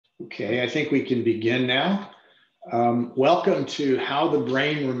Okay, I think we can begin now. Welcome to How the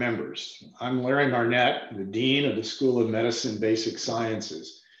Brain Remembers. I'm Larry Marnett, the Dean of the School of Medicine Basic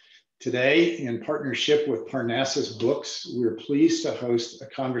Sciences. Today, in partnership with Parnassus Books, we're pleased to host a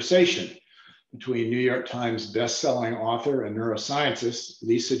conversation between New York Times bestselling author and neuroscientist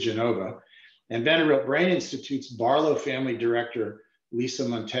Lisa Genova and Vanderbilt Brain Institute's Barlow Family Director Lisa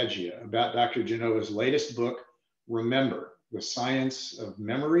Monteggia about Dr. Genova's latest book, Remember: The Science of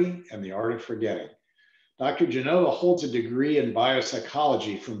Memory and the Art of Forgetting. Dr. Genova holds a degree in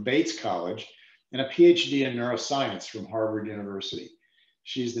biopsychology from Bates College and a PhD in neuroscience from Harvard University.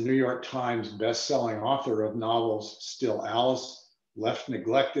 She's the New York Times best-selling author of novels Still Alice, Left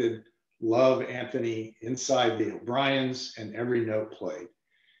Neglected, Love, Anthony, Inside the O'Briens, and Every Note Played.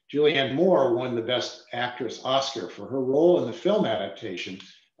 Julianne Moore won the Best Actress Oscar for her role in the film adaptation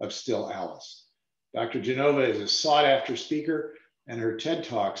of Still Alice. Dr. Genova is a sought-after speaker, and her TED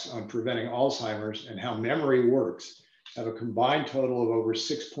Talks on preventing Alzheimer's and how memory works have a combined total of over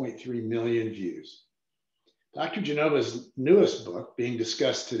 6.3 million views. Dr. Genova's newest book, being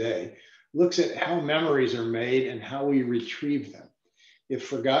discussed today, looks at how memories are made and how we retrieve them. If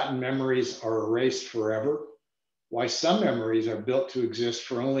forgotten memories are erased forever, why some memories are built to exist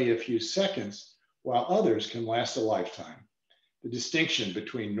for only a few seconds, while others can last a lifetime. The distinction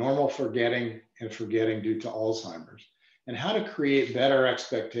between normal forgetting and forgetting due to Alzheimer's, and how to create better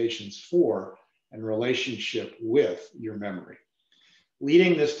expectations for and relationship with your memory.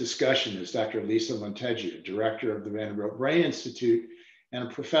 Leading this discussion is Dr. Lisa Monteggia, director of the Vanderbilt Brain Institute and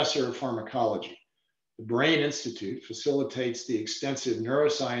a professor of pharmacology. The Brain Institute facilitates the extensive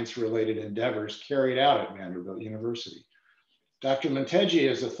neuroscience-related endeavors carried out at Vanderbilt University. Dr. Monteggia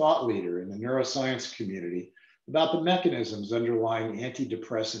is a thought leader in the neuroscience community about the mechanisms underlying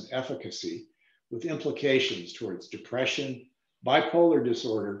antidepressant efficacy with implications towards depression, bipolar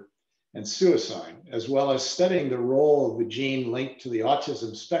disorder, and suicide, as well as studying the role of the gene linked to the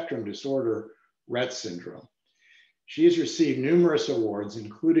autism spectrum disorder, Rett syndrome. She has received numerous awards,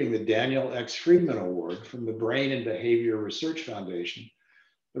 including the Daniel X. Friedman Award from the Brain and Behavior Research Foundation,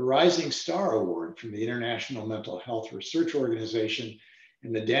 the Rising Star Award from the International Mental Health Research Organization,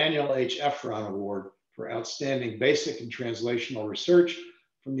 and the Daniel H. Efron Award for Outstanding Basic and Translational Research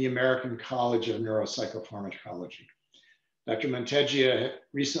from the American College of Neuropsychopharmacology. Dr. Monteggia had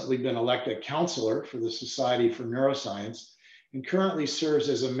recently been elected counselor for the Society for Neuroscience and currently serves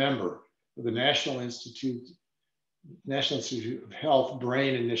as a member of the National Institute of Health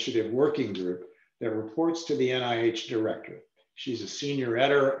Brain Initiative Working Group that reports to the NIH director. She's a senior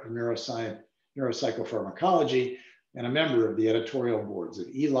editor of Neuropsychopharmacology and a member of the editorial boards of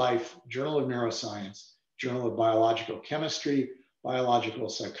eLife, Journal of Neuroscience, Journal of Biological Chemistry, Biological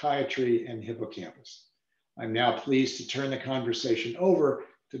Psychiatry, and Hippocampus. I'm now pleased to turn the conversation over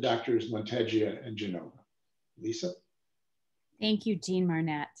to Drs. Monteggia and Genova. Lisa? Thank you, Dean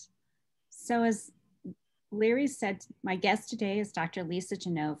Marnett. So as Larry said, my guest today is Dr. Lisa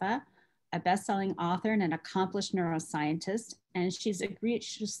Genova, a best-selling author and an accomplished neuroscientist, and she's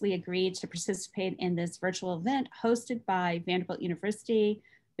graciously agreed to participate in this virtual event hosted by Vanderbilt University,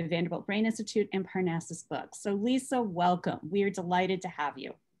 the Vanderbilt Brain Institute, and Parnassus Books. So Lisa, welcome. We are delighted to have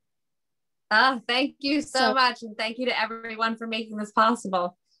you. Thank you so much, and thank you to everyone for making this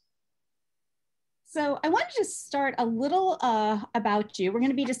possible. So I wanted to start a little about you. We're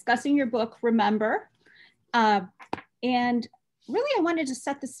going to be discussing your book, Remember, and really I wanted to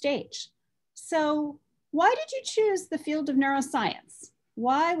set the stage. So why did you choose the field of neuroscience?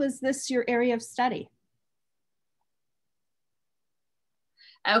 Why was this your area of study?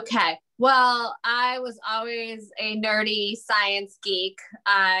 Okay, well, I was always a nerdy science geek.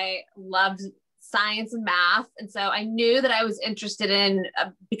 I loved science and math. And so I knew that I was interested in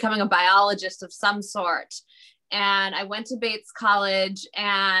becoming a biologist of some sort. And I went to Bates College,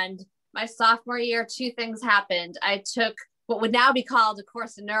 and my sophomore year, two things happened. I took what would now be called a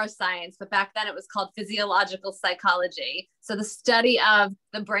course in neuroscience, but back then it was called physiological psychology. So the study of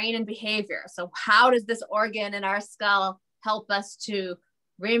the brain and behavior. So how does this organ in our skull help us to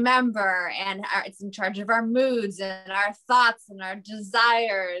remember, and it's in charge of our moods and our thoughts and our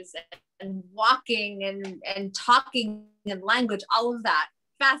desires and walking and talking and language, all of that.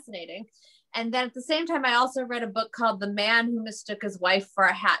 Fascinating. And then at the same time, I also read a book called The Man Who Mistook His Wife for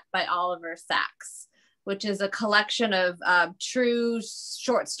a Hat by Oliver Sacks, which is a collection of true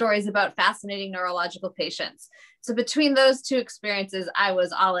short stories about fascinating neurological patients. So between those two experiences, I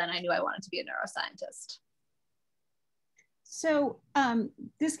was all in. I knew I wanted to be a neuroscientist. So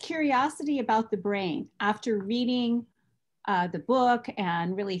this curiosity about the brain, after reading the book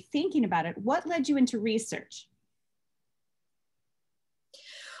and really thinking about it, what led you into research?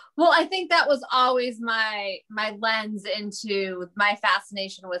 Well, I think that was always my lens into my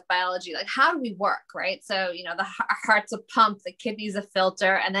fascination with biology. Like, how do we work, right? So, the heart's a pump, the kidney's a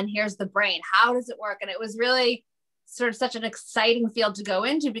filter, and then here's the brain. How does it work? And it was really sort of such an exciting field to go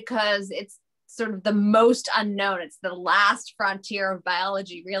into because it's sort of the most unknown. It's the last frontier of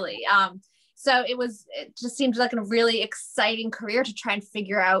biology, really. So it just seemed like a really exciting career to try and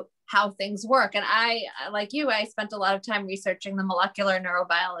figure out how things work. And I, like you, I spent a lot of time researching the molecular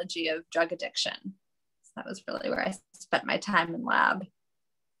neurobiology of drug addiction. So that was really where I spent my time in lab.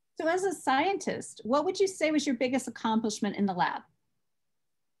 So as a scientist, what would you say was your biggest accomplishment in the lab?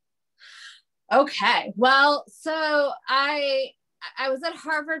 Okay, well, so I was at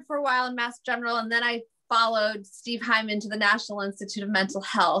Harvard for a while in Mass General, and then I followed Steve Hyman to the National Institute of Mental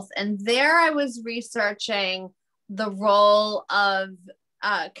Health. And there I was researching the role of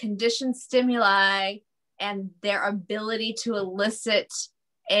conditioned stimuli and their ability to elicit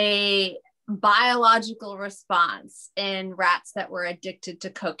a biological response in rats that were addicted to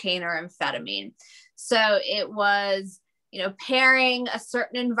cocaine or amphetamine. So it was, pairing a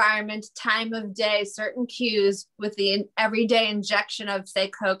certain environment, time of day, certain cues with the everyday injection of, say,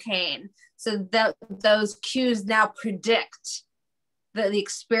 cocaine. So that those cues now predict the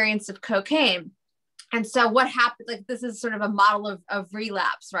experience of cocaine. And so what happened, like this is sort of a model of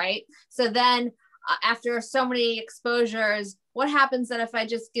relapse, right? So then after so many exposures, what happens then if I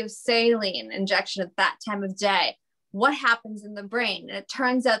just give saline injection at that time of day? What happens in the brain? And it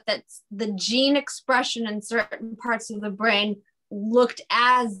turns out that the gene expression in certain parts of the brain looked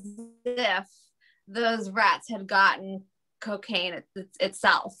as if those rats had gotten cocaine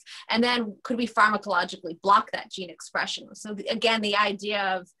itself. And then could we pharmacologically block that gene expression? So again, the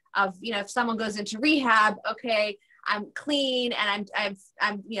idea of if someone goes into rehab, okay, I'm clean and I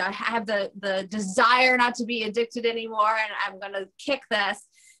have the desire not to be addicted anymore, and I'm going to kick this.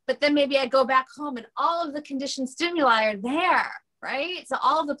 But then maybe I go back home and all of the conditioned stimuli are there, right? So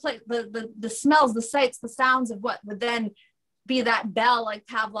all of the smells, the sights, the sounds of what would then be that bell, like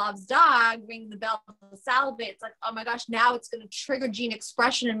Pavlov's dog, ring the bell to salivate. It's like, oh my gosh, now it's going to trigger gene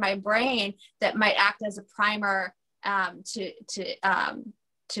expression in my brain that might act as a primer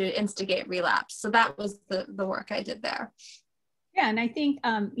to instigate relapse. So that was the work I did there. Yeah, and I think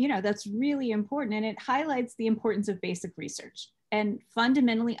that's really important, and it highlights the importance of basic research and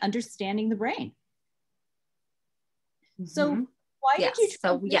fundamentally understanding the brain. Mm-hmm. So why did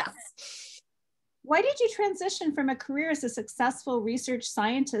you transition from a career as a successful research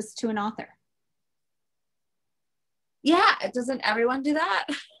scientist to an author? Yeah, doesn't everyone do that?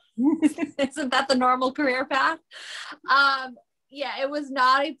 Isn't that the normal career path? Yeah, it was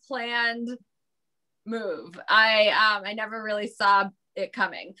not a planned move. I never really saw it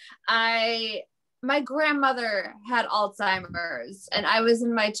coming. My grandmother had Alzheimer's, and I was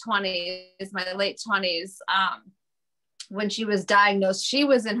in my late 20s, when she was diagnosed. She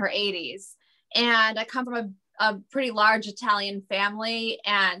was in her 80s, and I come from a pretty large Italian family.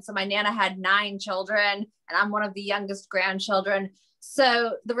 And so my Nana had 9 children, and I'm one of the youngest grandchildren.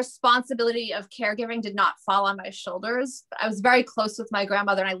 So the responsibility of caregiving did not fall on my shoulders. I was very close with my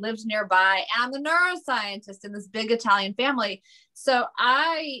grandmother, and I lived nearby, and I'm the neuroscientist in this big Italian family. So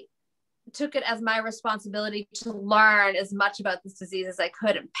I took it as my responsibility to learn as much about this disease as I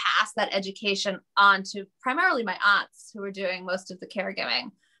could and pass that education on to primarily my aunts, who were doing most of the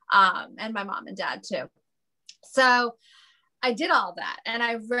caregiving, and my mom and dad too. So I did all that, and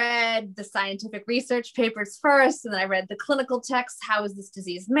I read the scientific research papers first, and then I read the clinical texts. How is this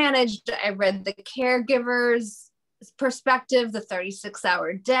disease managed? I read the caregiver's perspective, the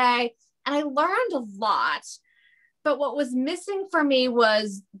 36-hour day, and I learned a lot. But what was missing for me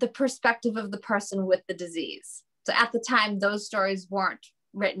was the perspective of the person with the disease. So at the time, those stories weren't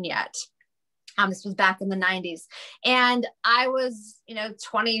written yet. This was back in the 90s. And I was,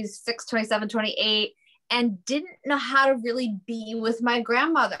 26, 27, 28, and didn't know how to really be with my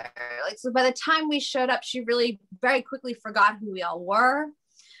grandmother. So by the time we showed up, she really very quickly forgot who we all were.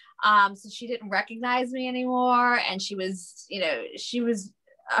 So she didn't recognize me anymore. And she was,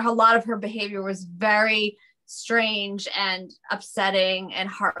 a lot of her behavior was very strange and upsetting and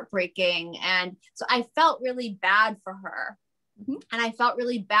heartbreaking. And so I felt really bad for her. Mm-hmm. And I felt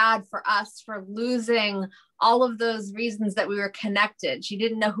really bad for us for losing all of those reasons that we were connected. She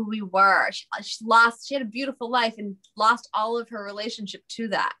didn't know who we were. She had a beautiful life and lost all of her relationship to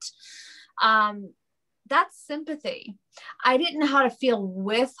that. That's sympathy. I didn't know how to feel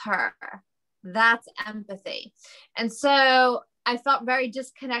with her. That's empathy. And so I felt very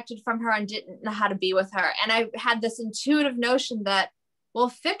disconnected from her and didn't know how to be with her. And I had this intuitive notion that, well,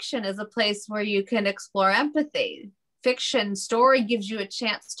 fiction is a place where you can explore empathy. fiction story gives you a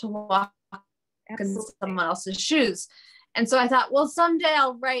chance to walk in someone else's shoes. And so I thought, well, someday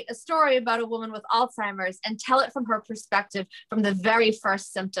I'll write a story about a woman with Alzheimer's and tell it from her perspective from the very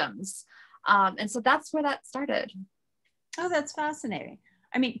first symptoms. And so that's where that started. Oh, that's fascinating.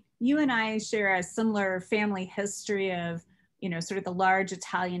 I mean, you and I share a similar family history of, sort of the large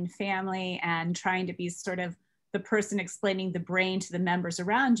Italian family and trying to be sort of the person explaining the brain to the members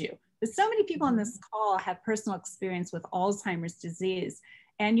around you. But so many people on this call have personal experience with Alzheimer's disease,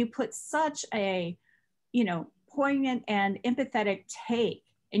 and you put such a, poignant and empathetic take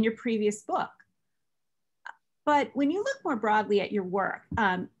in your previous book. But when you look more broadly at your work,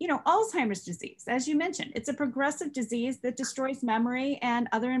 Alzheimer's disease, as you mentioned, it's a progressive disease that destroys memory and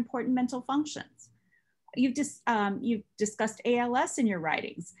other important mental functions. You've discussed ALS in your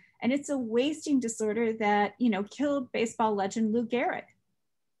writings, and it's a wasting disorder that, killed baseball legend Lou Gehrig.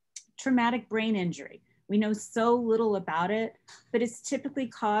 Traumatic brain injury. We know so little about it, but it's typically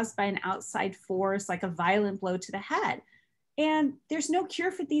caused by an outside force, like a violent blow to the head. And there's no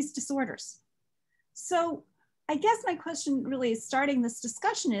cure for these disorders. So I guess my question really starting this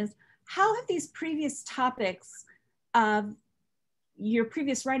discussion is, how have these previous topics of your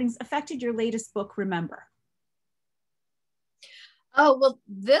previous writings affected your latest book, Remember? Oh, well,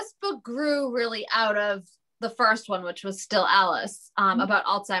 this book grew really out of the first one, which was Still Alice, about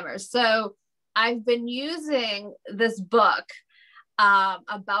Alzheimer's. So I've been using this book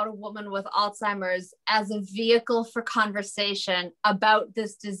about a woman with Alzheimer's as a vehicle for conversation about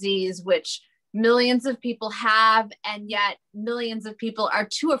this disease, which millions of people have, and yet millions of people are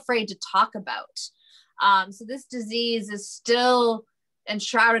too afraid to talk about. So this disease is still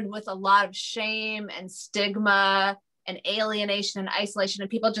enshrouded with a lot of shame and stigma and alienation and isolation, and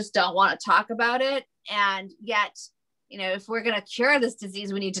people just don't want to talk about it. And yet, if we're going to cure this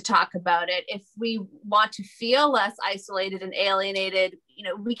disease, we need to talk about it. If we want to feel less isolated and alienated,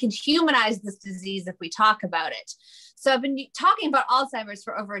 we can humanize this disease if we talk about it. So I've been talking about Alzheimer's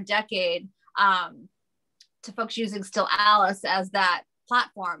for over a decade to folks using Still Alice as that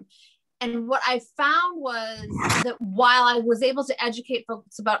platform. And what I found was that while I was able to educate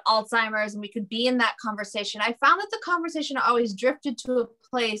folks about Alzheimer's and we could be in that conversation, I found that the conversation always drifted to a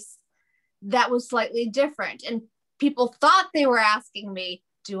place that was slightly different. And people thought they were asking me,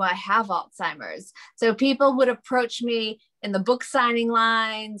 do I have Alzheimer's? So people would approach me in the book signing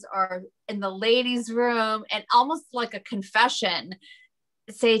lines or in the ladies' room, and almost like a confession,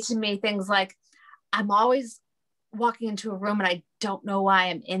 say to me things like, I'm always walking into a room and I don't know why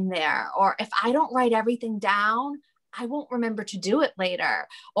I'm in there. Or if I don't write everything down, I won't remember to do it later.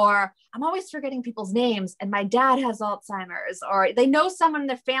 Or I'm always forgetting people's names and my dad has Alzheimer's, or they know someone in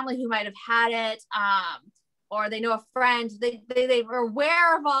their family who might have had it. Or they know a friend, they were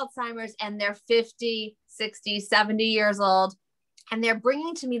aware of Alzheimer's and they're 50, 60, 70 years old. And they're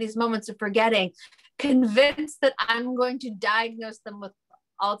bringing to me these moments of forgetting, convinced that I'm going to diagnose them with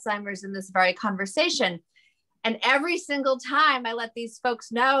Alzheimer's in this very conversation. And every single time I let these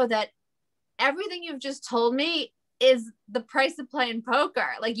folks know that everything you've just told me is the price of playing poker.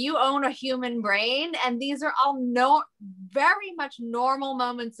 Like, you own a human brain, and these are all very much normal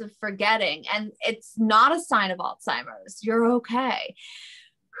moments of forgetting. And it's not a sign of Alzheimer's. You're okay.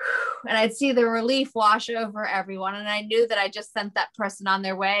 And I'd see the relief wash over everyone. And I knew that I just sent that person on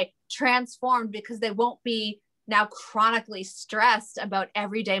their way transformed, because they won't be now chronically stressed about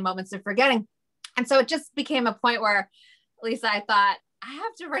everyday moments of forgetting. And so it just became a point where, Lisa, I thought, I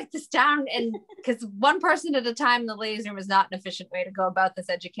have to write this down, and because one person at a time in the ladies' room is not an efficient way to go about this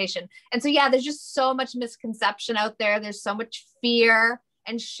education. And so, yeah, there's just so much misconception out there. There's so much fear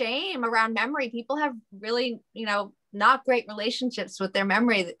and shame around memory. People have really, not great relationships with their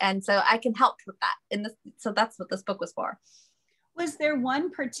memory. And so I can help with that. So that's what this book was for. Was there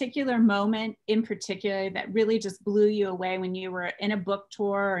one particular moment in particular that really just blew you away when you were in a book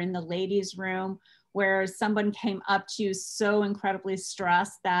tour or in the ladies' room, where someone came up to you so incredibly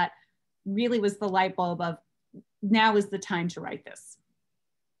stressed that really was the light bulb of, now is the time to write this?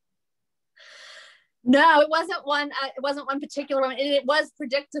 No, it wasn't one. It wasn't one particular one. It was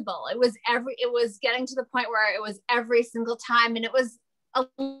predictable. It was getting to the point where it was every single time, and it was a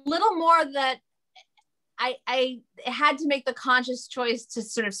little more that I had to make the conscious choice to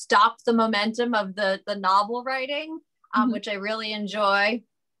sort of stop the momentum of the novel writing, which I really enjoy,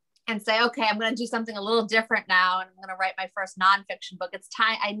 and say, okay, I'm going to do something a little different now, and I'm going to write my first nonfiction book. It's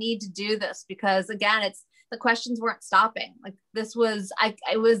time. I need to do this, because again, the questions weren't stopping. Like, this was,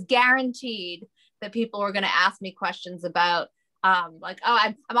 I was guaranteed that people were going to ask me questions about Like, oh,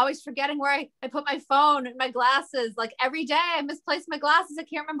 I'm always forgetting where I put my phone and my glasses. Like every day I misplace my glasses. I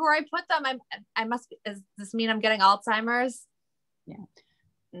can't remember where I put them. I must be, does this mean I'm getting Alzheimer's? Yeah.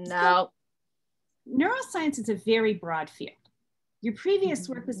 No. So, neuroscience is a very broad field. Your previous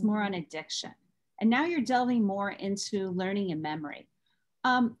work was more on addiction, and now you're delving more into learning and memory,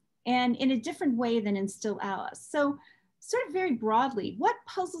 and in a different way than in Still Alice. So sort of very broadly, what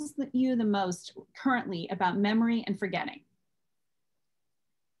puzzles you the most currently about memory and forgetting?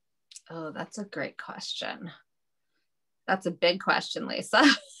 Oh, that's a great question. That's a big question, Lisa.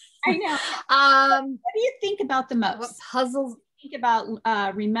 I know. What do you think about the most? What puzzles? Think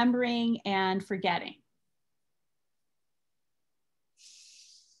about remembering and forgetting.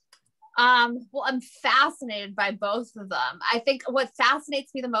 Well, I'm fascinated by both of them. I think what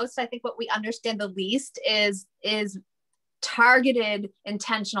fascinates me the most, I think what we understand the least is targeted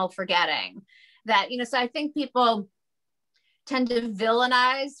intentional forgetting. That, so I think people tend to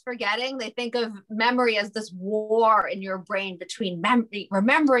villainize forgetting. They think of memory as this war in your brain between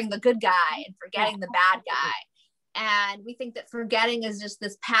remembering the good guy and forgetting the bad guy. And we think that forgetting is just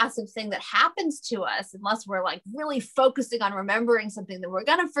this passive thing that happens to us unless we're like really focusing on remembering something, that we're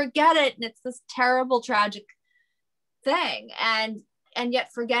going to forget it. And it's this terrible, tragic thing. And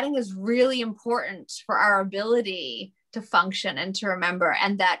yet forgetting is really important for our ability to function and to remember.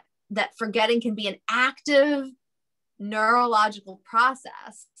 And that forgetting can be an active neurological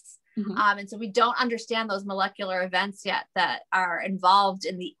process. And so we don't understand those molecular events yet that are involved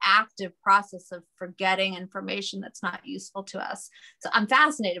in the active process of forgetting information that's not useful to us. So I'm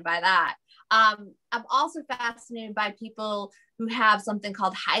fascinated by that. I'm also fascinated by people who have something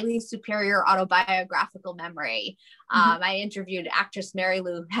called highly superior autobiographical memory. I interviewed actress Mary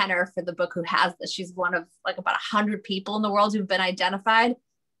Lou Henner for the book Who Has This. She's one of like about 100 people in the world who've been identified.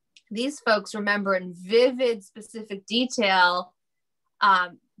 These folks remember in vivid, specific detail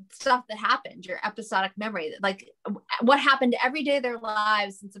stuff that happened, your episodic memory, like what happened every day of their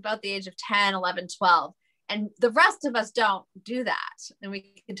lives since about the age of 10, 11, 12. And the rest of us don't do that. And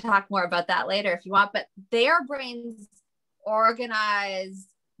we can talk more about that later if you want, but their brains organize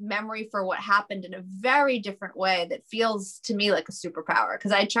memory for what happened in a very different way that feels to me like a superpower.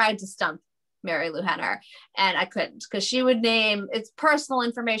 Because I tried to stump Mary Lou Henner and I couldn't, because she would name it's personal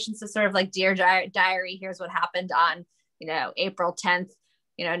information. So sort of like Dear Diary, here's what happened on, April 10th,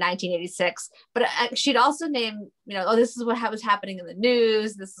 1986. But she'd also name, oh, this is what was happening in the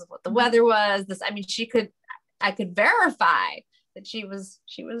news. This is what the weather was. I could verify that she was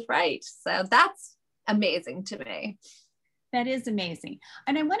right. So that's amazing to me. That is amazing.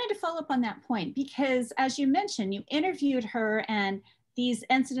 And I wanted to follow up on that point because, as you mentioned, you interviewed her and these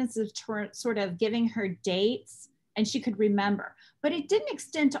incidents of sort of giving her dates and she could remember, but it didn't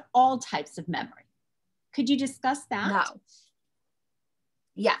extend to all types of memory. Could you discuss that? No.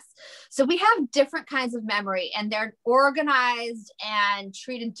 Yes. So we have different kinds of memory and they're organized and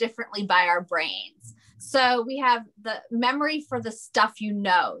treated differently by our brains. So we have the memory for the stuff you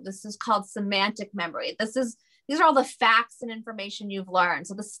know. This is called semantic memory. These are all the facts and information you've learned.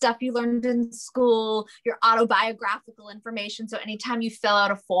 So the stuff you learned in school, your autobiographical information. So anytime you fill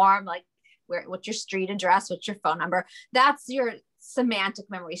out a form, like what's your street address, what's your phone number, that's your semantic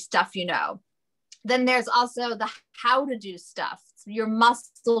memory, stuff you know. Then there's also the how to do stuff, so your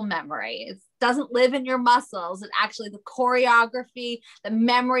muscle memory. It doesn't live in your muscles. And actually the choreography, the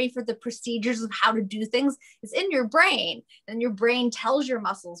memory for the procedures of how to do things is in your brain. And your brain tells your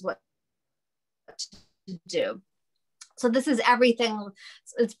muscles what to do. So this is everything.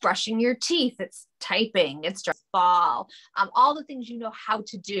 It's brushing your teeth, it's typing, it's fall. All the things you know how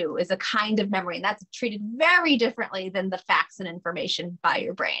to do is a kind of memory, and that's treated very differently than the facts and information by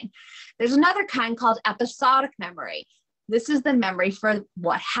your brain. There's another kind called episodic memory. This is the memory for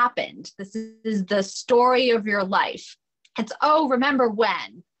what happened. This is the story of your life. It's, oh, remember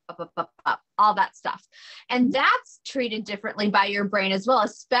when, all that stuff. And that's treated differently by your brain as well,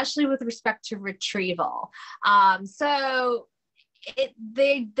 especially with respect to retrieval. So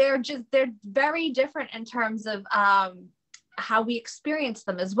they're very different in terms of how we experience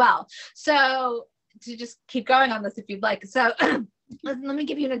them as well. So to just keep going on this if you'd like. So let me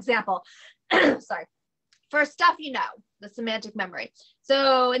give you an example. Sorry. For stuff you know, the semantic memory.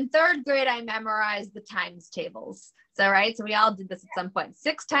 So in third grade, I memorized the times tables. So we all did this at some point.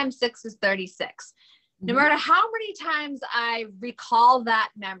 6 times 6 is 36. No matter how many times I recall that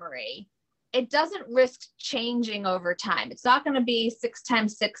memory, it doesn't risk changing over time. It's not going to be 6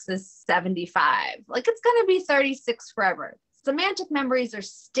 times 6 is 75. Like it's going to be 36 forever. Semantic memories are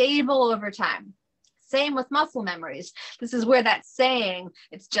stable over time. Same with muscle memories. This is where that saying,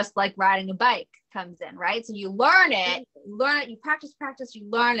 it's just like riding a bike, comes in, right? So you learn it, you practice, you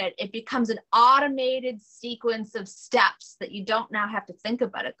learn it. It becomes an automated sequence of steps that you don't now have to think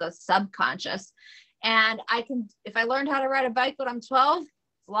about. It goes subconscious. And if I learned how to ride a bike when I'm 12, as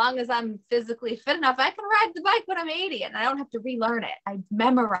long as I'm physically fit enough, I can ride the bike when I'm 80 and I don't have to relearn it. I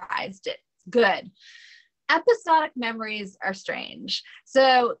memorized it. It's good. Episodic memories are strange.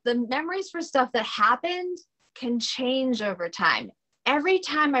 So the memories for stuff that happened can change over time. Every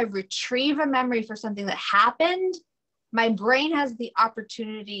time I retrieve a memory for something that happened, my brain has the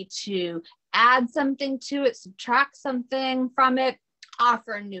opportunity to add something to it, subtract something from it,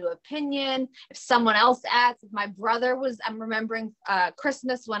 offer a new opinion. If someone else adds, if my brother I'm remembering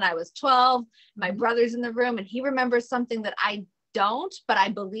Christmas when I was 12, my brother's in the room and he remembers something that I don't, but I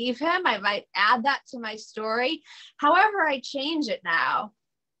believe him, I might add that to my story. However I change it now,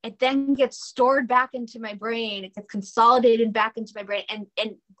 it then gets stored back into my brain. It gets consolidated back into my brain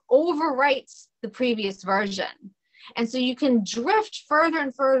and overwrites the previous version. And so you can drift further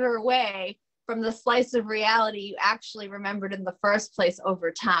and further away from the slice of reality you actually remembered in the first place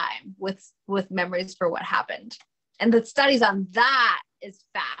over time with memories for what happened. And the studies on that is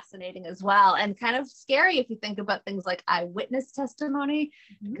fascinating as well, and kind of scary if you think about things like eyewitness testimony,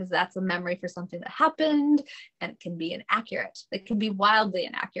 because that's a memory for something that happened, and it can be inaccurate. It can be wildly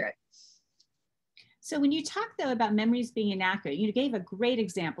inaccurate. So when you talk though about memories being inaccurate, you gave a great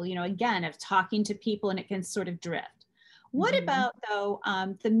example, again, of talking to people and it can sort of drift. What about though,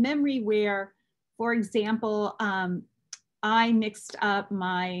 the memory where, for example, I mixed up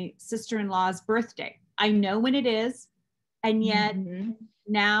my sister-in-law's birthday. I know when it is, and yet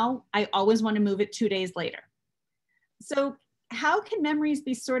now I always want to move it 2 days later. So how can memories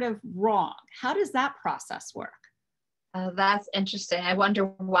be sort of wrong? How does that process work? Oh, that's interesting. I wonder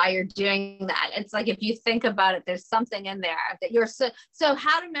why you're doing that. It's like, if you think about it, there's something in there that you're so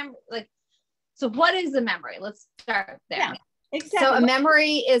how to remember, so what is a memory? Let's start there. Yeah, exactly. So a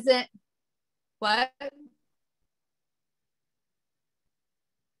memory isn't what?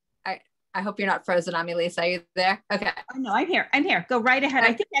 I hope you're not frozen on me, Lisa. Are you there? Okay. Oh, no, I'm here. Go right ahead.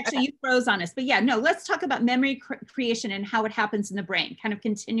 I think actually you froze on us, but yeah, no, let's talk about memory creation and how it happens in the brain, kind of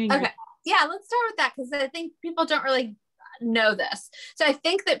continuing. Okay. Yeah, let's start with that, because I think people don't really know this. So I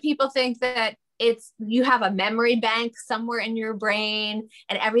think that people think that you have a memory bank somewhere in your brain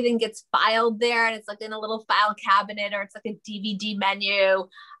and everything gets filed there and it's like in a little file cabinet, or it's like a DVD menu.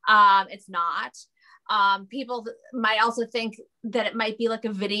 It's not. People might also think that it might be like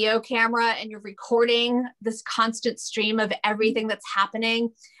a video camera and you're recording this constant stream of everything that's happening,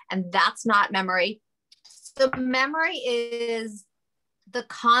 and that's not memory. So memory is the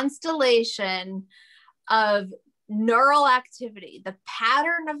constellation of neural activity, the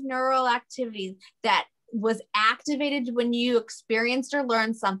pattern of neural activity that was activated when you experienced or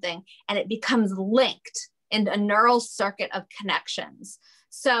learned something, and it becomes linked in a neural circuit of connections.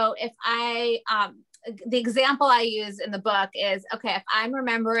 So if the example I use in the book is, okay, if I'm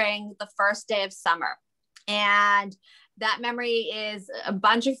remembering the first day of summer, and that memory is a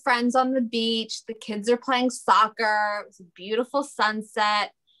bunch of friends on the beach, the kids are playing soccer, it's a beautiful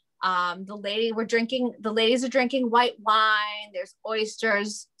sunset. The ladies are drinking white wine, there's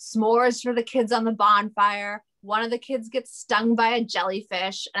oysters, s'mores for the kids on the bonfire. One of the kids gets stung by a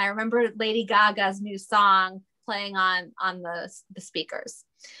jellyfish. And I remember Lady Gaga's new song playing on the speakers.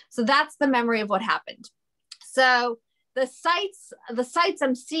 So that's the memory of what happened. So the sights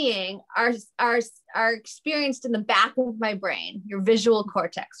I'm seeing are experienced in the back of my brain, your visual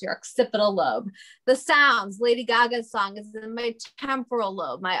cortex, your occipital lobe. The sounds, Lady Gaga's song, is in my temporal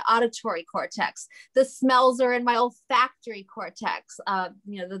lobe, my auditory cortex. The smells are in my olfactory cortex,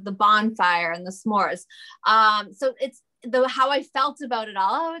 the bonfire and the s'mores. So it's how I felt about it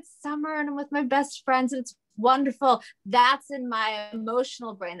all. Oh, it's summer and I'm with my best friends and it's wonderful. That's in my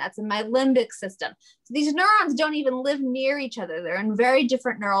emotional brain. That's in my limbic system. So these neurons don't even live near each other. They're in very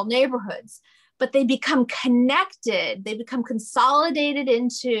different neural neighborhoods, but they become connected. They become consolidated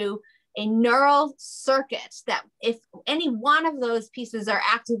into a neural circuit that if any one of those pieces are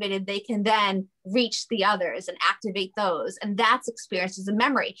activated, they can then reach the others and activate those. And that's experienced as a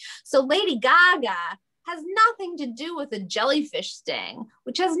memory. So Lady Gaga has nothing to do with a jellyfish sting,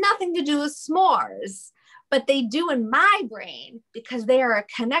 which has nothing to do with s'mores. But they do in my brain because they are a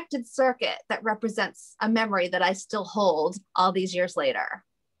connected circuit that represents a memory that I still hold all these years later.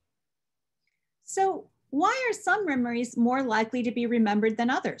 So why are some memories more likely to be remembered than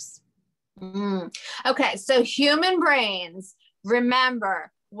others? Okay, so human brains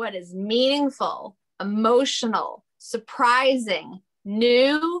remember what is meaningful, emotional, surprising,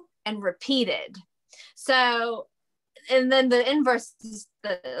 new, and repeated. So, and then the inverse is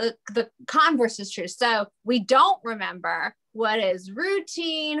the converse is true. So we don't remember what is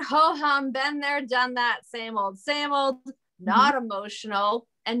routine, ho-hum, been there, done that, same old, not emotional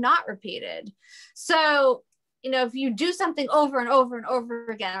and not repeated. So, if you do something over and over and over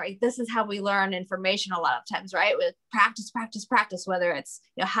again, right, this is how we learn information a lot of times, right? With practice, whether it's,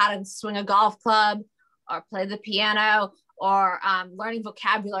 how to swing a golf club or play the piano or learning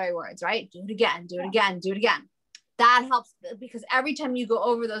vocabulary words, right? Do it again. That helps because every time you go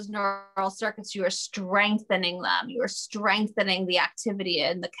over those neural circuits, you are strengthening them. You are strengthening the activity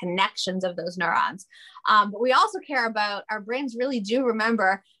and the connections of those neurons. But we also care about, our brains really do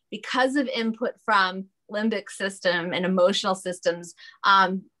remember because of input from limbic system and emotional systems.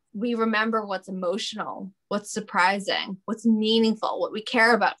 We remember what's emotional, what's surprising, what's meaningful, what we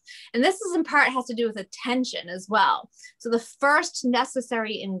care about. And this is in part has to do with attention as well. So the first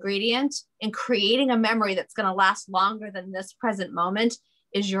necessary ingredient in creating a memory that's going to last longer than this present moment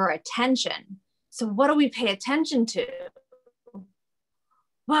is your attention. So what do we pay attention to?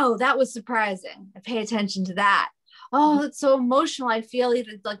 Whoa, that was surprising. I pay attention to that. Oh, it's so emotional. I feel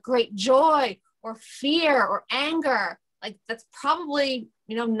either like great joy or fear or anger. Like that's probably,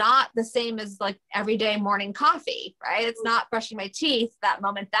 not the same as like everyday morning coffee, right? It's not brushing my teeth that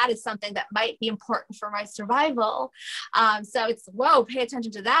moment. That is something that might be important for my survival. So it's, whoa, pay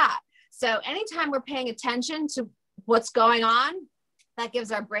attention to that. So anytime we're paying attention to what's going on, that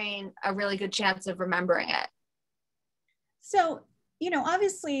gives our brain a really good chance of remembering it. So,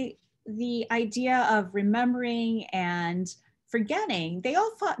 obviously the idea of remembering and forgetting, they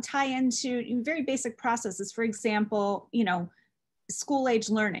all tie into very basic processes. For example, school age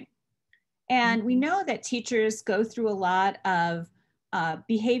learning. And we know that teachers go through a lot of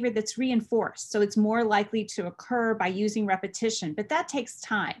behavior that's reinforced. So it's more likely to occur by using repetition, but that takes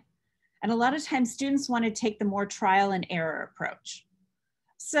time. And a lot of times students want to take the more trial and error approach.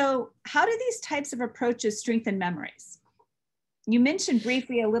 So how do these types of approaches strengthen memories? You mentioned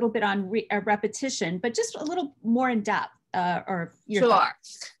briefly a little bit on repetition, but just a little more in depth. Or your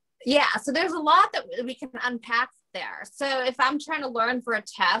thoughts. Yeah, so there's a lot that we can unpack there. So if I'm trying to learn for a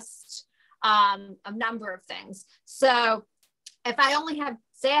test, a number of things. So if I only have,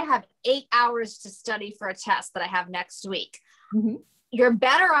 say I have 8 hours to study for a test that I have next week, you're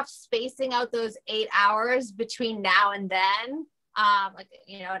better off spacing out those 8 hours between now and then.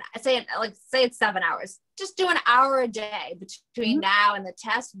 Say it's 7 hours. Just do an hour a day between now and the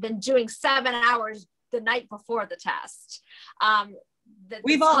test, than doing 7 hours the night before the test.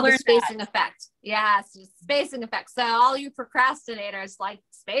 We've all learned the spacing effect. Yes, spacing effect. So all you procrastinators, like,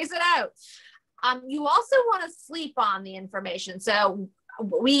 space it out. You also want to sleep on the information. So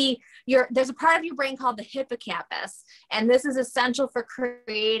there's a part of your brain called the hippocampus, and this is essential for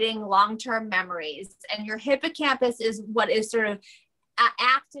creating long-term memories. And your hippocampus is what is sort of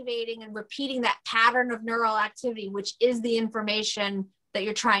activating and repeating that pattern of neural activity, which is the information that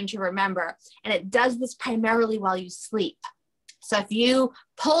you're trying to remember. And it does this primarily while you sleep. So if you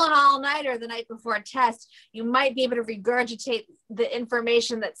pull an all-nighter the night before a test, you might be able to regurgitate the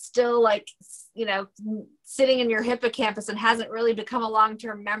information that's still sitting in your hippocampus and hasn't really become a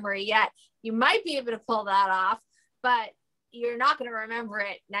long-term memory yet. You might be able to pull that off, but you're not going to remember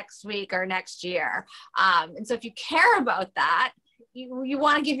it next week or next year. And so if you care about that, you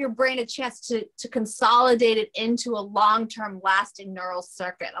want to give your brain a chance to consolidate it into a long-term lasting neural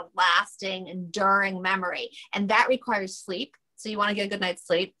circuit, a lasting, enduring memory. And that requires sleep. So you want to get a good night's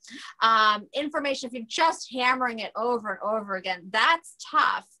sleep. Information, if you're just hammering it over and over again, that's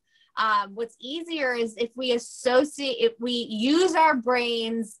tough. What's easier is if we use our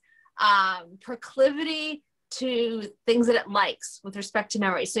brain's proclivity to things that it likes with respect to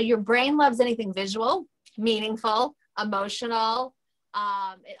memory. So your brain loves anything visual, meaningful, emotional.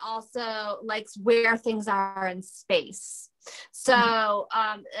 It also likes where things are in space. So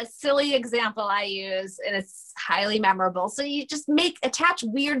a silly example I use, and it's highly memorable. So you just attach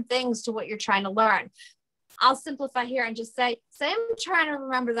weird things to what you're trying to learn. I'll simplify here and just say I'm trying to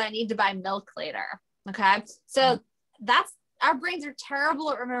remember that I need to buy milk later. Okay. So our brains are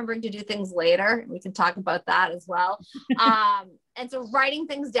terrible at remembering to do things later. We can talk about that as well. And so writing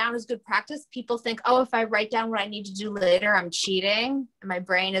things down is good practice. People think, if I write down what I need to do later, I'm cheating and my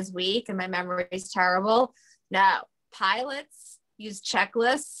brain is weak and my memory is terrible. No, pilots use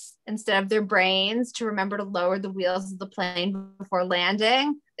checklists instead of their brains to remember to lower the wheels of the plane before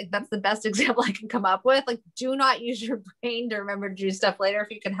landing. That's the best example I can come up with. Do not use your brain to remember to do stuff later.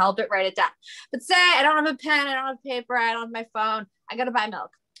 If you can help it, write it down. But say I don't have a pen, I don't have paper, I don't have my phone, I got to buy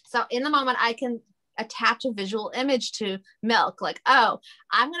milk. So in the moment, I can attach a visual image to milk. Like, oh,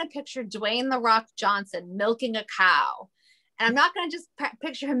 I'm going to picture Dwayne "The Rock" Johnson milking a cow. And I'm not going to just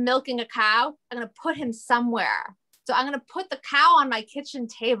picture him milking a cow. I'm going to put him somewhere. So I'm going to put the cow on my kitchen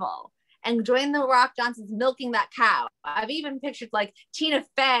table, and Dwayne "The Rock" Johnson's milking that cow. I've even pictured like Tina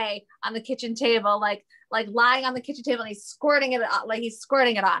Fey on the kitchen table, like lying on the kitchen table, and he's squirting it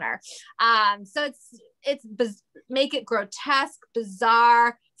on her. So make it grotesque,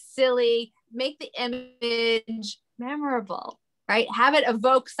 bizarre, silly, make the image memorable, right? Have it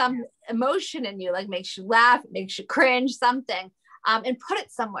evoke some emotion in you, like makes you laugh, makes you cringe, something, and put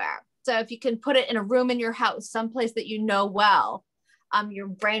it somewhere. So if you can put it in a room in your house, someplace that you know well, your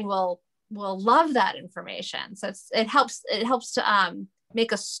brain will love that information. So it helps to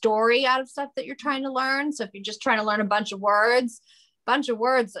make a story out of stuff that you're trying to learn. So if you're just trying to learn a bunch of words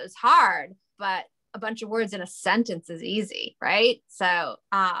is hard, but a bunch of words in a sentence is easy, right? So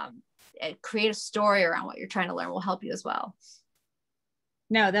create a story around what you're trying to learn will help you as well.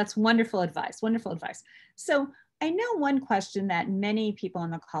 No, that's wonderful advice. Wonderful advice. So I know one question that many people on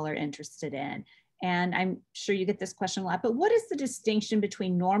the call are interested in, and I'm sure you get this question a lot, but what is the distinction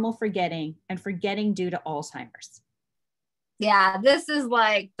between normal forgetting and forgetting due to Alzheimer's? Yeah, this is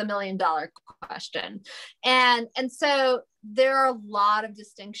like the $1 million question. And so there are a lot of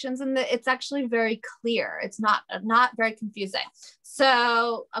distinctions, and it's actually very clear. It's not very confusing.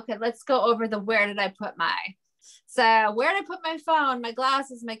 So, okay, let's go over where did I put my phone, my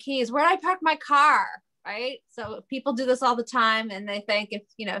glasses, my keys, where did I park my car, right? So people do this all the time, and they think if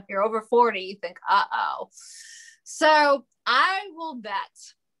you're over 40, you think, uh-oh. So I will bet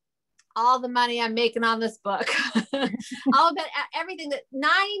all the money I'm making on this book, I'll bet everything that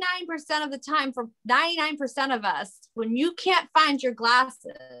 99% of the time, for 99% of us, when you can't find your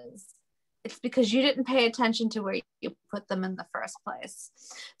glasses, it's because you didn't pay attention to where you put them in the first place.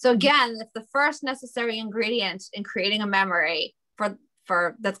 So again, if the first necessary ingredient in creating a memory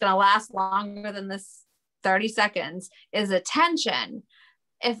for that's going to last longer than this 30 seconds is attention,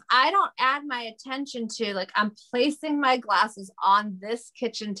 if I don't add my attention to, like, I'm placing my glasses on this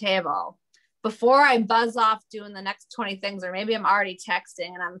kitchen table before I buzz off doing the next 20 things, or maybe I'm already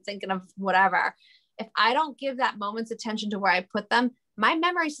texting and I'm thinking of whatever, if I don't give that moment's attention to where I put them, my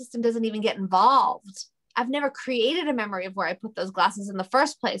memory system doesn't even get involved. I've never created a memory of where I put those glasses in the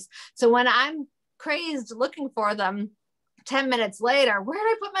first place. So when I'm crazed looking for them 10 minutes later, where did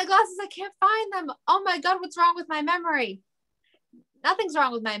I put my glasses? I can't find them. Oh my God, what's wrong with my memory? Nothing's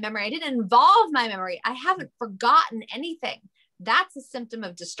wrong with my memory. I didn't involve my memory. I haven't forgotten anything. That's a symptom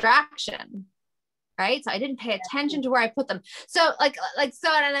of distraction, right? So I didn't pay attention to where I put them. So and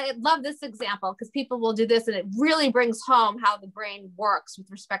I love this example because people will do this and it really brings home how the brain works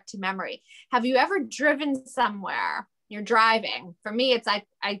with respect to memory. Have you ever driven somewhere? You're driving. For me, it's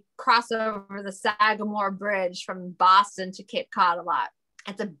I cross over the Sagamore Bridge from Boston to Cape Cod a lot.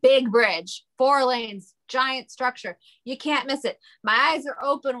 It's a big bridge, 4 lanes, giant structure. You can't miss it. My eyes are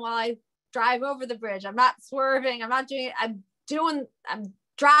open while I drive over the bridge. I'm not swerving. I'm not doing it. I'm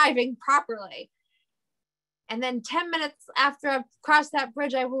driving properly. And then 10 minutes after I've crossed that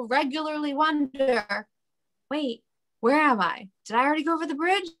bridge, I will regularly wonder, wait, where am I? Did I already go over the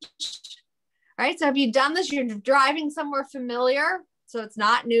bridge? Right? So have you done this? You're driving somewhere familiar. So it's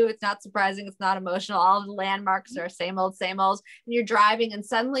not new, it's not surprising, it's not emotional. All the landmarks are same old, and you're driving and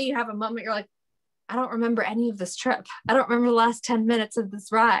suddenly you have a moment, you're like, I don't remember any of this trip. I don't remember the last 10 minutes of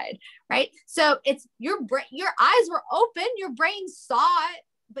this ride, right? So it's your eyes were open, your brain saw it,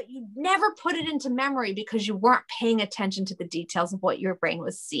 but you never put it into memory because you weren't paying attention to the details of what your brain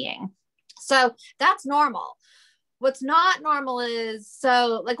was seeing. So that's normal. What's not normal is,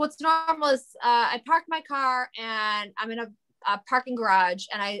 I parked my car and I'm in a parking garage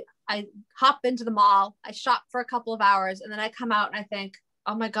and I hop into the mall, I shop for a couple of hours, and then I come out and I think,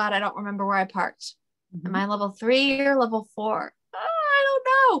 oh my God, I don't remember where I parked. Am I level 3 or level 4? I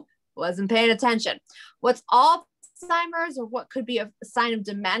don't know. Wasn't paying attention. What's Alzheimer's, or what could be a sign of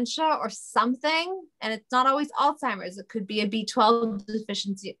dementia or something, and it's not always Alzheimer's. It could be a B12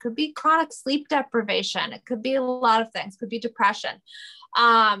 deficiency. It could be chronic sleep deprivation. It could be a lot of things. It could be depression.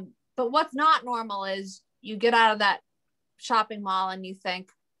 But what's not normal is you get out of that shopping mall and you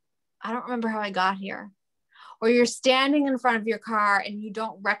think, I don't remember how I got here. Or you're standing in front of your car and you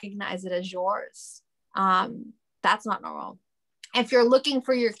don't recognize it as yours. That's not normal. If you're looking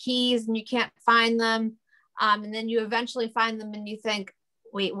for your keys and you can't find them, and then you eventually find them and you think,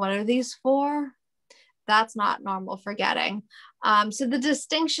 wait, what are these for? That's not normal forgetting. So the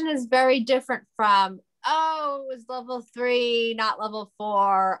distinction is very different from, oh, it was level 3, not level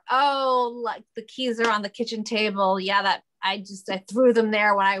 4. Oh, like the keys are on the kitchen table. Yeah, that I threw them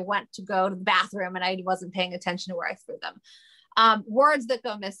there when I went to go to the bathroom and I wasn't paying attention to where I threw them. Words that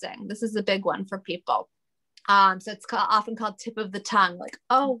go missing. This is a big one for people. So it's often called tip of the tongue. Like,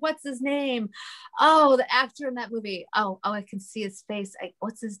 oh, what's his name? Oh, the actor in that movie. Oh, I can see his face.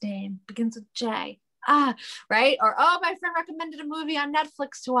 What's his name? Begins with J. Right? Or, oh, my friend recommended a movie on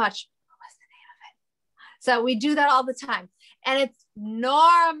Netflix to watch. What's the name of it? So we do that all the time. And it's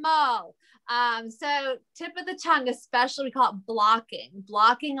normal. So tip of the tongue, especially we call it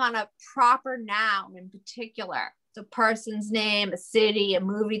blocking on a proper noun in particular. So person's name, a city, a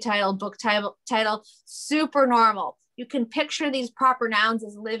movie title, book title, super normal. You can picture these proper nouns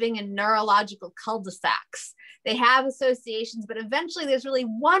as living in neurological cul-de-sacs. They have associations, but eventually there's really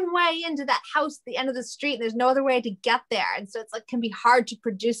one way into that house at the end of the street. And there's no other way to get there. And so it's like, can be hard to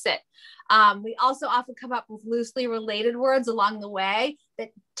produce it. We also often come up with loosely related words along the way that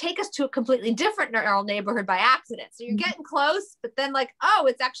take us to a completely different neural neighborhood by accident. So you're getting close, but then like, oh,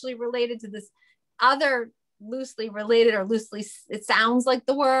 it's actually related to this other loosely related, or loosely, it sounds like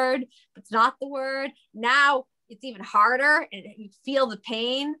the word, but it's not the word. Now it's even harder and you feel the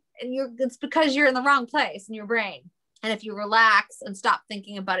pain, and it's because you're in the wrong place in your brain. And if you relax and stop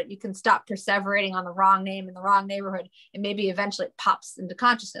thinking about it, you can stop perseverating on the wrong name in the wrong neighborhood, and maybe eventually it pops into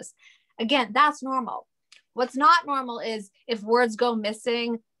consciousness. Again, that's normal. What's not normal is if words go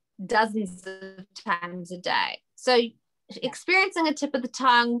missing dozens of times a day. So experiencing a tip of the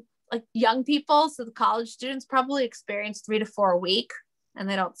tongue, like young people, so the college students probably experience 3 to 4 a week, and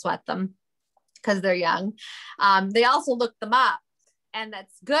they don't sweat them because they're young. They also look them up, and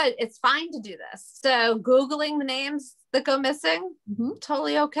that's good. It's fine to do this. So Googling the names that go missing,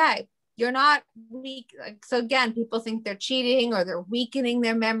 totally okay. You're not weak. So again, people think they're cheating or they're weakening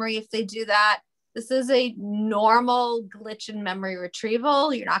their memory if they do that. This is a normal glitch in memory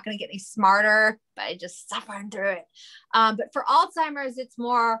retrieval. You're not going to get any smarter by just suffering through it. But for Alzheimer's, it's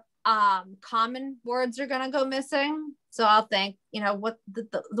more common words are going to go missing. So I'll think, what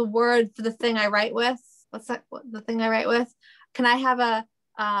the word for the thing I write with, what's that? The thing I write with? Can I have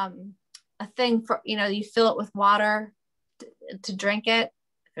a thing for, you fill it with water to drink it,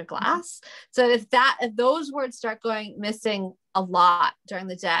 a glass. So if those words start going missing a lot during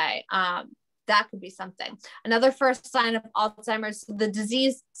the day, that could be something. Another first sign of Alzheimer's, the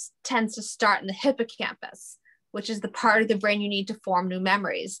disease tends to start in the hippocampus, which is the part of the brain you need to form new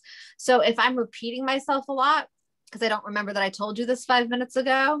memories. So if I'm repeating myself a lot, because I don't remember that I told you this 5 minutes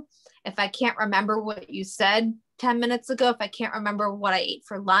ago, if I can't remember what you said 10 minutes ago, if I can't remember what I ate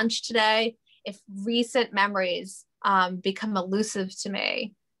for lunch today, if recent memories become elusive to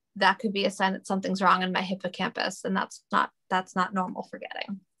me, that could be a sign that something's wrong in my hippocampus, and that's not normal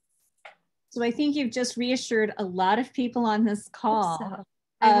forgetting. So I think you've just reassured a lot of people on this call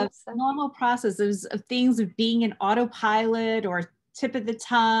normal processes of things of being in autopilot or tip of the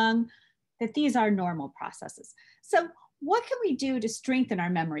tongue, that these are normal processes. So what can we do to strengthen our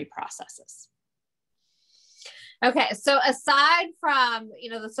memory processes? Okay, so aside from,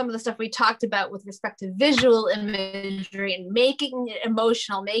 some of the stuff we talked about with respect to visual imagery and making it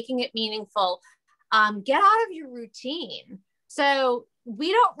emotional, making it meaningful, get out of your routine. So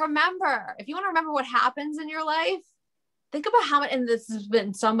we don't remember. If you want to remember what happens in your life, think about how, and this has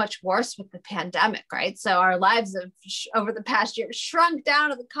been so much worse with the pandemic, right? So our lives have, over the past year, shrunk down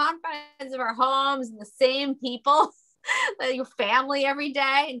to the confines of our homes and the same people, like your family every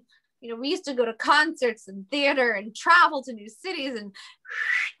day. And we used to go to concerts and theater and travel to new cities, and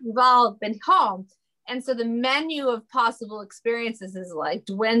we've all been home. And so the menu of possible experiences is like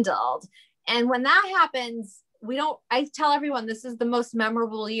dwindled. And when that happens, I tell everyone this is the most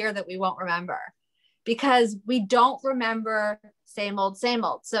memorable year that we won't remember, because we don't remember same old, same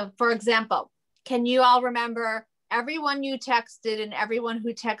old. So for example, can you all remember everyone you texted and everyone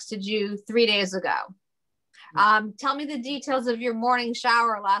who texted you 3 days ago? Tell me the details of your morning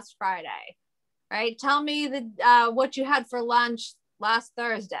shower last Friday, right? Tell me what you had for lunch last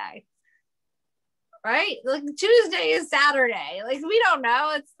Thursday, right? Like Tuesday is Saturday. Like we don't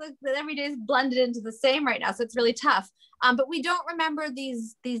know. It's like every day is blended into the same right now. So it's really tough. But we don't remember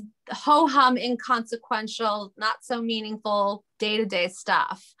these ho-hum, inconsequential, not so meaningful day-to-day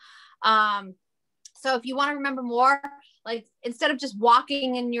stuff. So if you want to remember more, like instead of just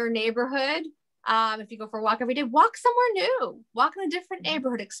walking in your neighborhood, if you go for a walk every day, walk somewhere new, walk in a different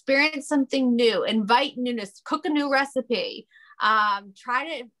neighborhood, experience something new, invite newness, cook a new recipe,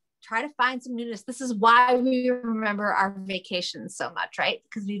 try to find some newness. This is why we remember our vacations so much, right?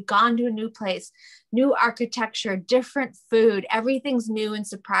 Because we've gone to a new place, new architecture, different food, everything's new and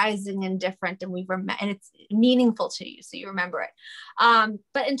surprising and different, and and it's meaningful to you, so you remember it.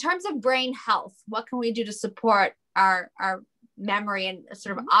 But in terms of brain health, what can we do to support our memory and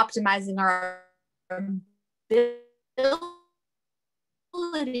sort of optimizing our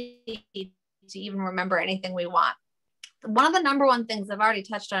ability to even remember anything we want. One of the number one things I've already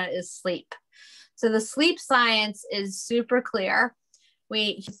touched on is sleep. So the sleep science is super clear.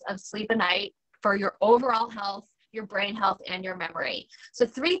 We of sleep a night for your overall health, your brain health, and your memory. So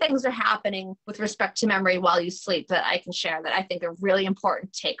 3 things are happening with respect to memory while you sleep that I can share that I think are really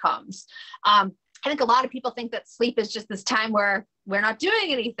important take homes. I think a lot of people think that sleep is just this time where we're not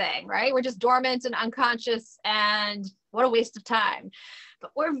doing anything, right? We're just dormant and unconscious, and what a waste of time.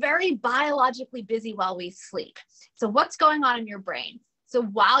 But we're very biologically busy while we sleep. So what's going on in your brain? So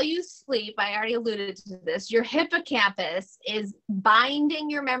while you sleep, I already alluded to this, your hippocampus is binding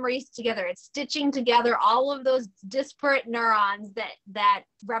your memories together. It's stitching together all of those disparate neurons that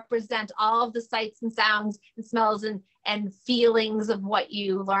represent all of the sights and sounds and smells and feelings of what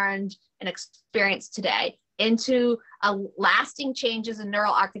you learned and experienced today into lasting changes in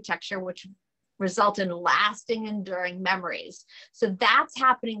neural architecture, which result in lasting, enduring memories. So that's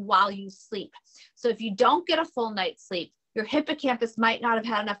happening while you sleep. So if you don't get a full night's sleep, your hippocampus might not have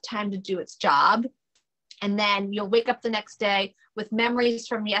had enough time to do its job. And then you'll wake up the next day with memories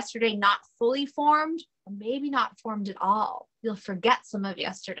from yesterday not fully formed, or maybe not formed at all. You'll forget some of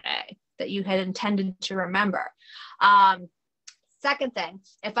yesterday that you had intended to remember. Second thing,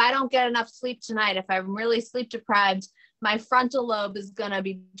 if I don't get enough sleep tonight, if I'm really sleep deprived, my frontal lobe is going to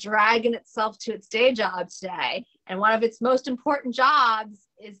be dragging itself to its day job today. And one of its most important jobs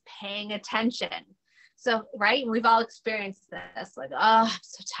is paying attention. So, right, we've all experienced this, like, oh, I'm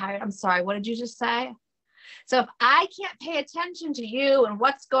so tired. I'm sorry. What did you just say? So if I can't pay attention to you and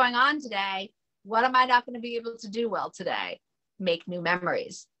what's going on today, what am I not going to be able to do well today? Make new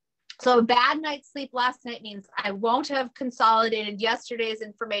memories. So a bad night's sleep last night means I won't have consolidated yesterday's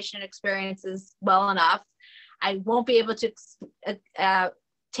information and experiences well enough. I won't be able to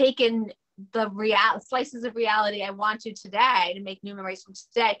take in the slices of reality I want to today to make new memories from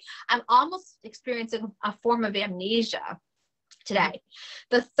today. I'm almost experiencing a form of amnesia today.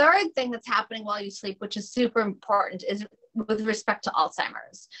 The third thing that's happening while you sleep, which is super important, is with respect to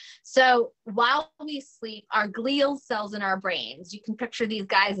Alzheimer's. So while we sleep, our glial cells in our brains, you can picture these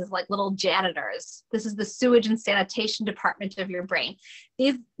guys as like little janitors. This is the sewage and sanitation department of your brain.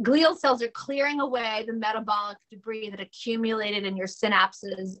 These glial cells are clearing away the metabolic debris that accumulated in your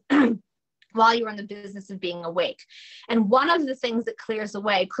synapses while you're in the business of being awake. And one of the things that clears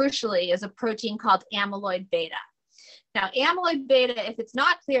away, crucially, is a protein called amyloid beta. Now, amyloid beta, if it's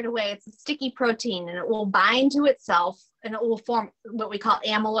not cleared away, it's a sticky protein, and it will bind to itself, and it will form what we call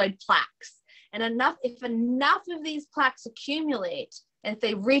amyloid plaques. And if enough of these plaques accumulate, and if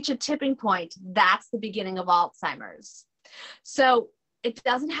they reach a tipping point, that's the beginning of Alzheimer's. So it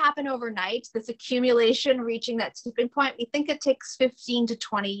doesn't happen overnight, this accumulation reaching that tipping point. We think it takes 15 to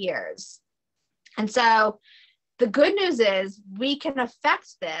 20 years. And so the good news is we can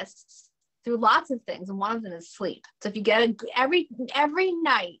affect this through lots of things, and one of them is sleep. So if you get every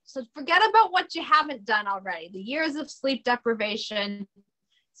night, so forget about what you haven't done already, the years of sleep deprivation,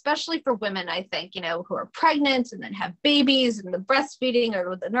 especially for women, I think, who are pregnant and then have babies and the breastfeeding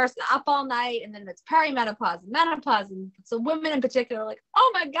or with the nurse up all night, and then it's perimenopause and menopause. And so women in particular are like,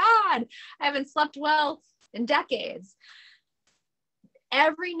 oh my God, I haven't slept well in decades.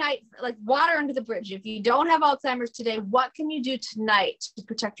 Every night, like water under the bridge. If you don't have Alzheimer's today, what can you do tonight to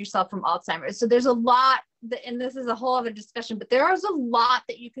protect yourself from Alzheimer's? So there's a lot, and this is a whole other discussion, but there is a lot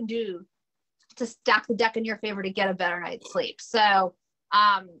that you can do to stack the deck in your favor to get a better night's sleep. So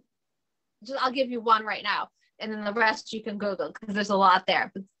I'll give you one right now, and then the rest you can Google because there's a lot there.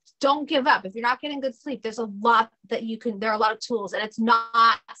 But don't give up. If you're not getting good sleep, there's a lot that you can, there are a lot of tools, and it's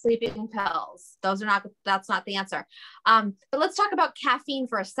not sleeping pills. That's not the answer. But let's talk about caffeine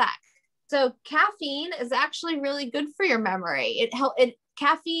for a sec. So caffeine is actually really good for your memory.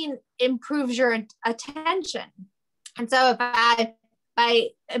 Caffeine improves your attention. And so if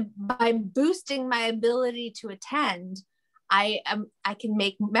by boosting my ability to attend, I can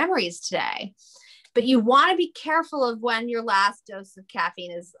make memories today. But you want to be careful of when your last dose of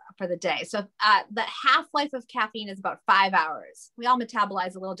caffeine is for the day. So the half-life of caffeine is about 5 hours. We all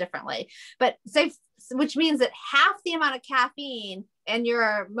metabolize a little differently, but which means that half the amount of caffeine in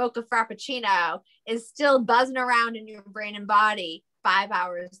your mocha frappuccino is still buzzing around in your brain and body 5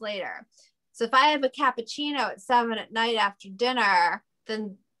 hours later. So if I have a cappuccino at 7 at night after dinner,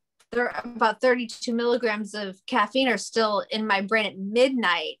 then there are about 32 milligrams of caffeine are still in my brain at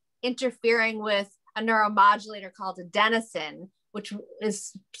midnight, interfering with a neuromodulator called adenosine, which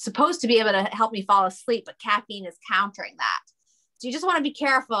is supposed to be able to help me fall asleep, but caffeine is countering that. So you just want to be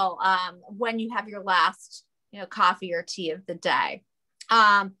careful when you have your last coffee or tea of the day.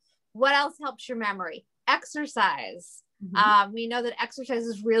 What else helps your memory? Exercise. We know that exercise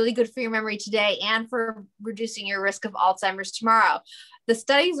is really good for your memory today and for reducing your risk of Alzheimer's tomorrow. The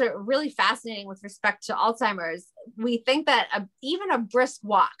studies are really fascinating with respect to Alzheimer's. We think that even a brisk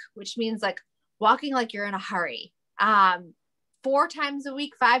walk, which means like walking like you're in a hurry, 4 times a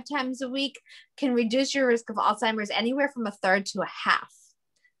week, 5 times a week, can reduce your risk of Alzheimer's anywhere from 1/3 to 1/2.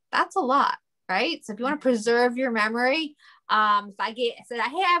 That's a lot, right? So if you want to preserve your memory, if I said,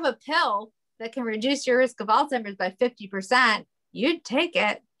 hey, I have a pill that can reduce your risk of Alzheimer's by 50%, you'd take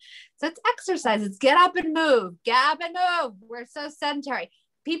it. So it's exercise. It's get up and move, We're so sedentary.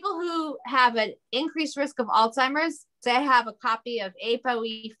 People who have an increased risk of Alzheimer's, say I have a copy of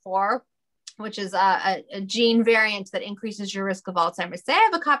ApoE4, which is a gene variant that increases your risk of Alzheimer's. Say I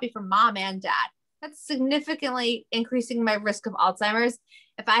have a copy for mom and dad. That's significantly increasing my risk of Alzheimer's.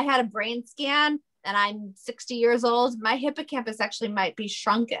 If I had a brain scan and I'm 60 years old, my hippocampus actually might be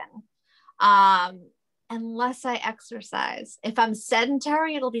shrunken. Unless I exercise. If I'm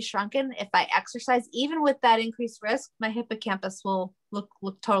sedentary, it'll be shrunken. If I exercise, even with that increased risk, my hippocampus will look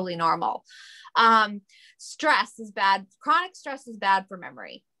totally normal. Stress is bad. Chronic stress is bad for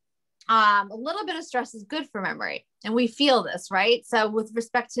memory. A little bit of stress is good for memory. And we feel this, right? So with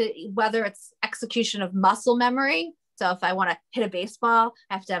respect to whether it's execution of muscle memory, so if I want to hit a baseball,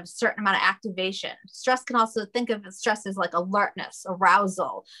 I have to have a certain amount of activation. Stress can also think of stress as like alertness,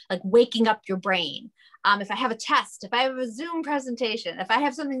 arousal, like waking up your brain. If I have a test, if I have a Zoom presentation, if I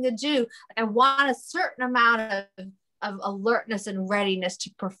have something to do, I want a certain amount of alertness and readiness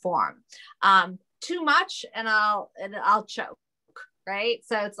to perform. Too much and I'll choke, right?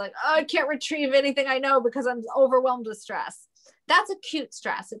 So it's like, oh, I can't retrieve anything I know because I'm overwhelmed with stress. That's acute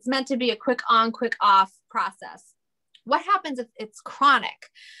stress. It's meant to be a quick on, quick off process. What happens if it's chronic,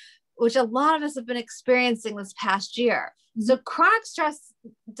 which a lot of us have been experiencing this past year? So chronic stress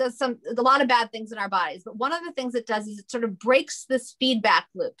does a lot of bad things in our bodies, but one of the things it does is it sort of breaks this feedback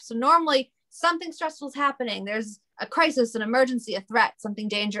loop. So normally something stressful is happening. There's a crisis, an emergency, a threat, something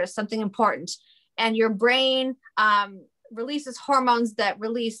dangerous, something important. And your brain releases hormones that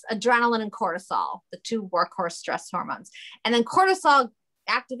release adrenaline and cortisol, the 2 workhorse stress hormones. And then cortisol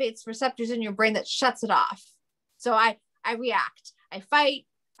activates receptors in your brain that shuts it off. So I react, I fight,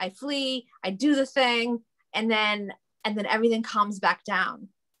 I flee, I do the thing, and then everything calms back down.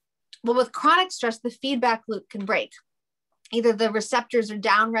 Well, with chronic stress, the feedback loop can break. Either the receptors are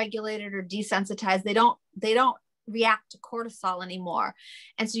downregulated or desensitized. They don't react to cortisol anymore.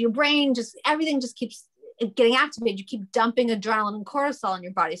 And so your brain everything just keeps getting activated. You keep dumping adrenaline and cortisol in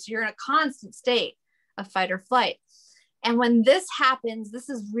your body. So you're in a constant state of fight or flight. And when this happens, this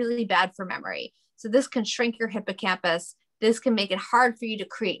is really bad for memory. So this can shrink your hippocampus. This can make it hard for you to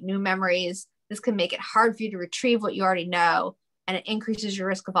create new memories. This can make it hard for you to retrieve what you already know, and it increases your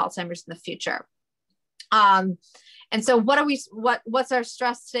risk of Alzheimer's in the future. And so what's our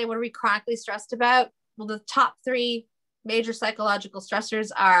stress today? What are we chronically stressed about? Well, the top 3 major psychological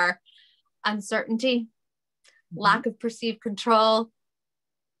stressors are uncertainty, lack of perceived control,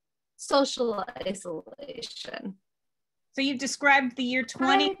 social isolation. So you've described the year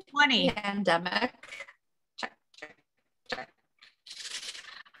 2020. Pandemic. Check.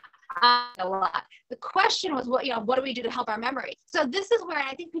 A lot. The question was, what do we do to help our memory? So this is where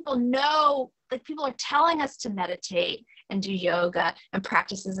I think people know, like people are telling us to meditate and do yoga and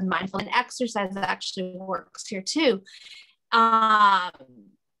practices and mindfulness, and exercise actually works here too. So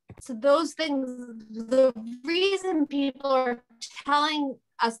those things, the reason people are telling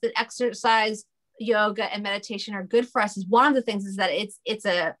us that exercise, yoga, and meditation are good for us is one of the things is that it's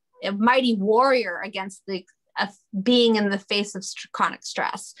a mighty warrior against being in the face of chronic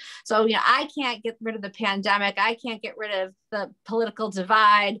stress. So, I can't get rid of the pandemic. I can't get rid of the political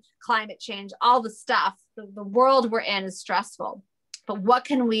divide, climate change, all the stuff. The world we're in is stressful. But what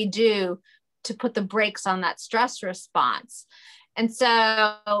can we do to put the brakes on that stress response? And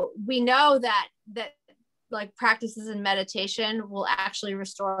so we know that like practices in meditation will actually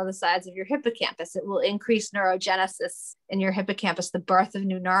restore the size of your hippocampus. It will increase neurogenesis in your hippocampus, the birth of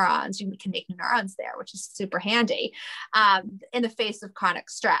new neurons. You can make new neurons there, which is super handy in the face of chronic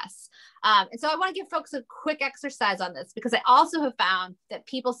stress. And so I want to give folks a quick exercise on this, because I also have found that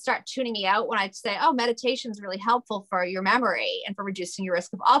people start tuning me out when I say, oh, meditation is really helpful for your memory and for reducing your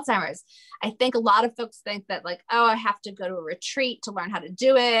risk of Alzheimer's. I think a lot of folks think that like, oh, I have to go to a retreat to learn how to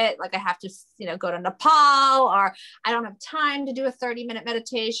do it. Like I have to, go to Nepal, or I don't have time to do a 30-minute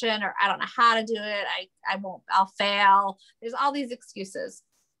meditation, or I don't know how to do it. I won't, I'll fail. There's all these excuses.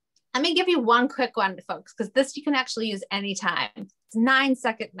 Let me give you one quick one, folks, because this you can actually use anytime. It's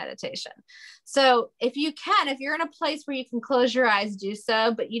 9-second meditation. So if you can, if you're in a place where you can close your eyes, do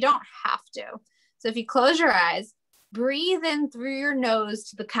so, but you don't have to. So if you close your eyes, breathe in through your nose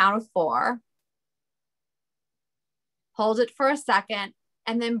to the count of 4. Hold it for a second,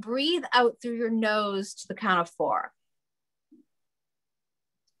 and then breathe out through your nose to the count of 4.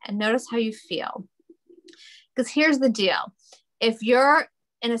 And notice how you feel. Because here's the deal. If you're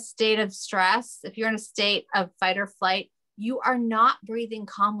in a state of stress, if you're in a state of fight or flight, you are not breathing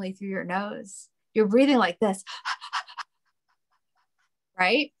calmly through your nose. You're breathing like this,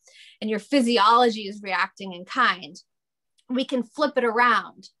 right? And your physiology is reacting in kind. We can flip it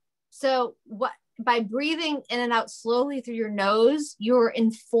around. So by breathing in and out slowly through your nose, you're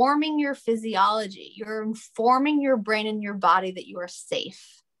informing your physiology. You're informing your brain and your body that you are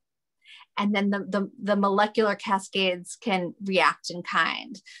safe. And then the molecular cascades can react in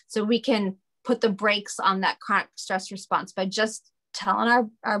kind. So we can put the brakes on that chronic stress response by just telling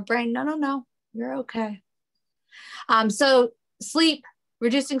our brain, no, you're okay. So sleep,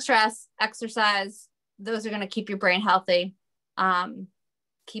 reducing stress, exercise, those are going to keep your brain healthy,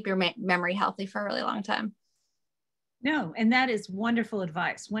 keep your memory healthy for a really long time. No, and that is wonderful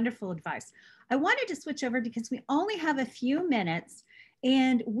advice. Wonderful advice. I wanted to switch over because we only have a few minutes.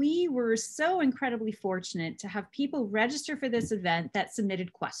 And we were so incredibly fortunate to have people register for this event that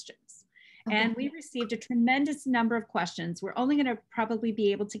submitted questions. Okay. And we received a tremendous number of questions. We're only going to probably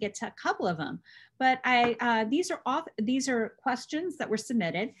be able to get to a couple of them, but these are questions that were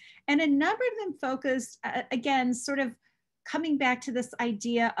submitted, and a number of them focused, again, sort of coming back to this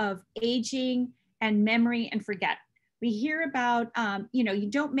idea of aging and memory and forget. We hear about, you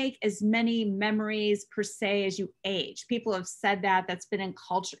don't make as many memories per se as you age. People have said that. That's been in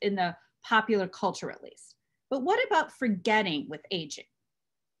culture, in the popular culture at least. But what about forgetting with aging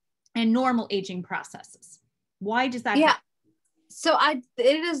and normal aging processes? Why does that happen? So it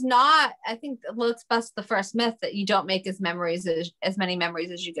is not, I think, let's bust the first myth that you don't make as many memories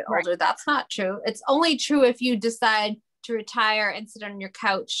as you get older. Right. That's not true. It's only true if you decide to retire and sit on your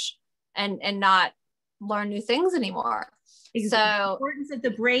couch and not learn new things anymore. Exactly. So the importance of the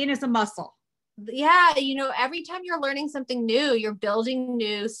brain as a muscle. Yeah. Every time you're learning something new, you're building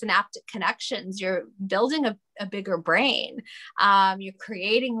new synaptic connections. You're building a bigger brain. You're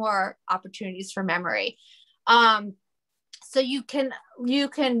creating more opportunities for memory. So you can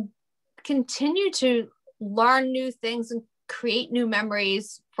continue to learn new things and create new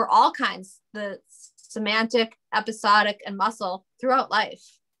memories for all kinds, the semantic, episodic, and muscle throughout life.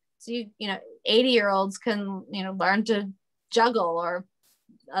 So 80-year-olds can, learn to juggle or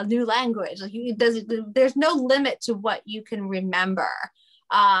a new language. There's no limit to what you can remember.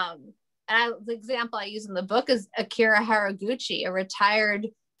 The example I use in the book is Akira Haraguchi, a retired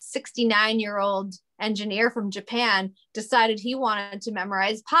 69-year-old engineer from Japan, decided he wanted to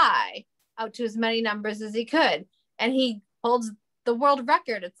memorize pi out to as many numbers as he could. And he holds the world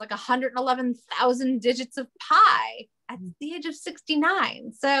record. It's like 111,000 digits of pi at the age of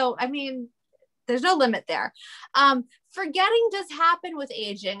 69. So, there's no limit there. Forgetting does happen with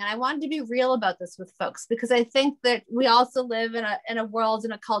aging. And I wanted to be real about this with folks, because I think that we also live in a world,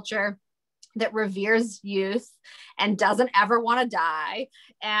 in a culture that reveres youth and doesn't ever want to die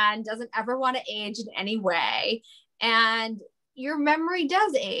and doesn't ever want to age in any way. And your memory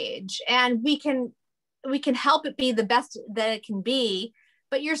does age, and we can help it be the best that it can be.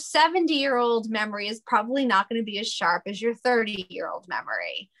 But your 70-year-old memory is probably not going to be as sharp as your 30-year-old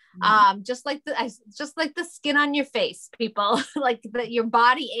memory. Mm-hmm. Just like the skin on your face, people, like your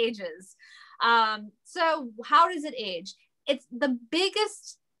body ages. So how does it age? It's the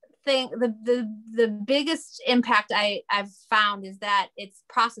biggest thing. The biggest impact I've found is that its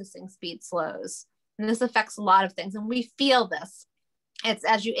processing speed slows, and this affects a lot of things. And we feel this. It's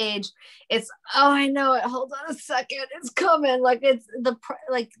as you age, it's, oh, I know it. Hold on a second. It's coming.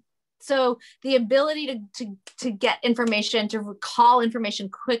 So the ability to get information, to recall information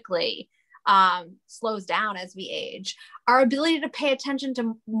quickly, slows down as we age. Our ability to pay attention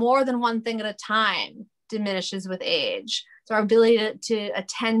to more than one thing at a time diminishes with age. So our ability to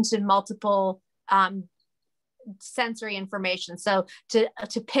attend to multiple sensory information. So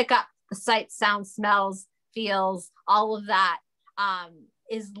to pick up the sights, sounds, smells, feels, all of that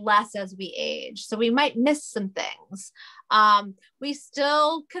is less as we age. So we might miss some things. We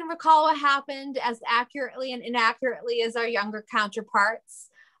still can recall what happened as accurately and inaccurately as our younger counterparts.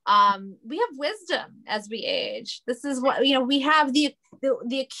 We have wisdom as we age. This is what, we have the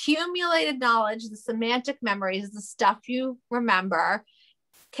accumulated knowledge, the semantic memories, the stuff you remember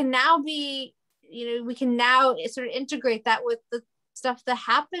can now be, we can now sort of integrate that with the stuff that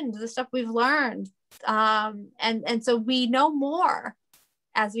happened, the stuff we've learned. And so we know more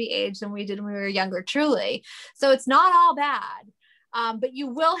as we age than we did when we were younger, truly. So it's not all bad. But you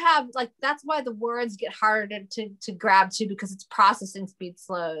will have, like, that's why the words get harder to grab to, because it's processing speed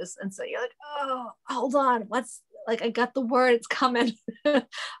slows. And so you're like, oh, hold on, what's, like, I got the word, it's coming.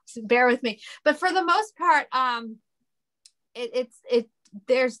 So bear with me. But for the most part,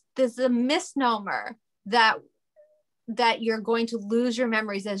 there's a misnomer that you're going to lose your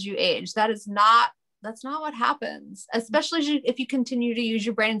memories as you age. That's not what happens, especially if you continue to use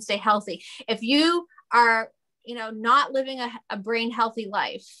your brain and stay healthy. If you are, not living a brain healthy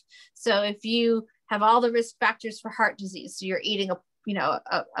life. So if you have all the risk factors for heart disease, so you're eating a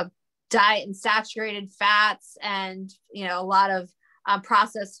diet in saturated fats and, a lot of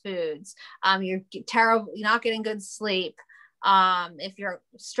processed foods, you're not getting good sleep. If you're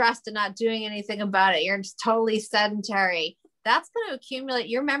stressed and not doing anything about it, you're just totally sedentary, that's going to accumulate.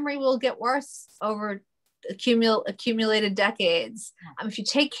 Your memory will get worse over accumulated decades. If you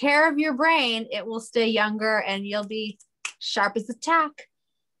take care of your brain, it will stay younger and you'll be sharp as a tack.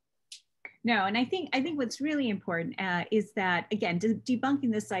 No, and I think what's really important is that, again,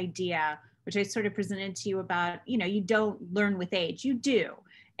 debunking this idea, which I sort of presented to you about, you don't learn with age, you do,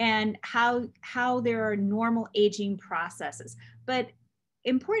 and how there are normal aging processes, but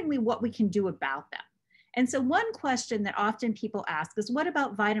importantly, what we can do about them. And so one question that often people ask is, what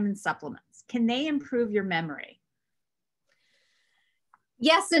about vitamin supplements? Can they improve your memory?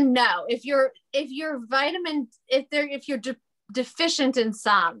 Yes and no. If you're deficient in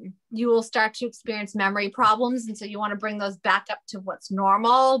some, you will start to experience memory problems. And so you want to bring those back up to what's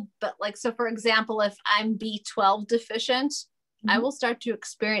normal. But so for example, if I'm B12 deficient, I will start to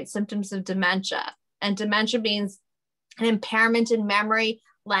experience symptoms of dementia. And dementia means an impairment in memory,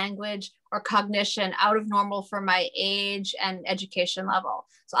 language, or cognition out of normal for my age and education level.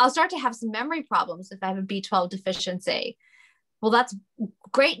 So I'll start to have some memory problems if I have a B12 deficiency. Well, that's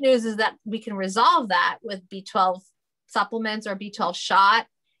great news, is that we can resolve that with B12 supplements or B12 shot.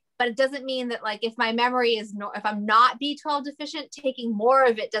 But it doesn't mean that, like, if my memory is if I'm not B12 deficient, taking more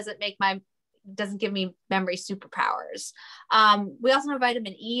of it doesn't give me memory superpowers. We also know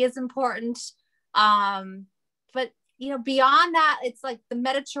vitamin E is important. But beyond that, it's like the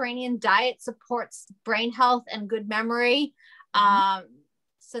Mediterranean diet supports brain health and good memory.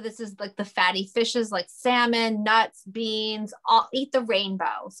 So this is like the fatty fishes like salmon, nuts, beans, eat the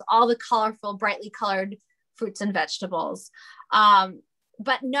rainbow. So all the colorful, brightly colored fruits and vegetables.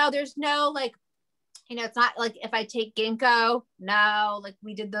 But no, there's no it's not like if I take ginkgo, no, like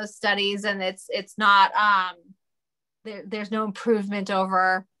we did those studies and it's not, there's no improvement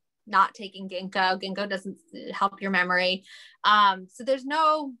over not taking ginkgo. Ginkgo doesn't help your memory. So there's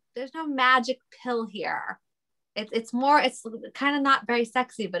no magic pill here. It's kind of not very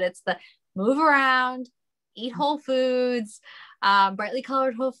sexy, but it's the move around, eat whole foods, brightly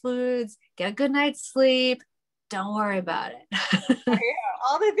colored whole foods, get a good night's sleep. Don't worry about it.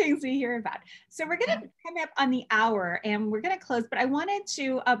 All the things we hear about. So we're going to come up on the hour and we're going to close, but I wanted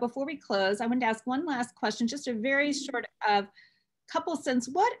to, before we close, I wanted to ask one last question, just a very short couple cents.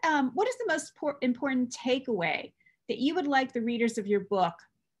 What is the most important takeaway that you would like the readers of your book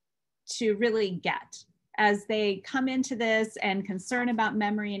to really get as they come into this and concern about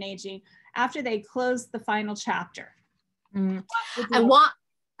memory and aging after they close the final chapter?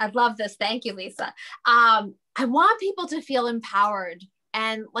 I'd love this. Thank you, Lisa. I want people to feel empowered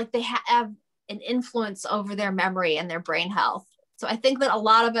and like they have an influence over their memory and their brain health. So I think that a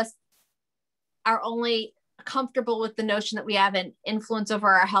lot of us are only comfortable with the notion that we have an influence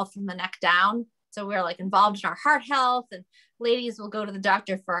over our health from the neck down. So we're like involved in our heart health, and ladies will go to the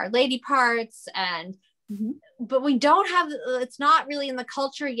doctor for our lady parts. And but we don't have, it's not really in the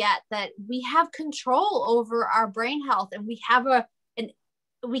culture yet that we have control over our brain health, and we have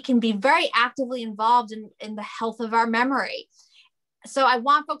we can be very actively involved in the health of our memory. So I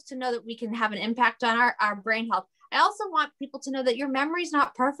want folks to know that we can have an impact on our brain health. I also want people to know that your memory is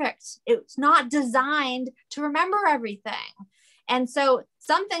not perfect. It's not designed to remember everything. And so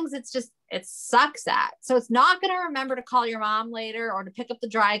some things it sucks at. So it's not going to remember to call your mom later or to pick up the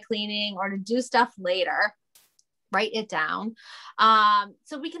dry cleaning or to do stuff later. Write it down.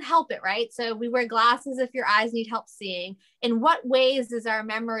 So we can help it, right? So we wear glasses if your eyes need help seeing. In what ways is our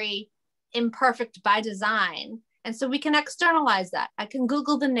memory imperfect by design? And so we can externalize that. I can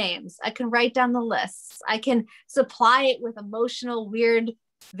Google the names. I can write down the lists. I can supply it with emotional, weird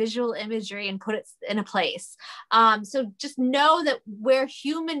visual imagery and put it in a place. So just know that where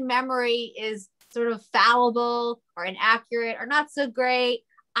human memory is sort of fallible or inaccurate or not so great,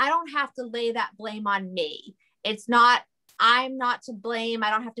 I don't have to lay that blame on me. It's not, I'm not to blame. I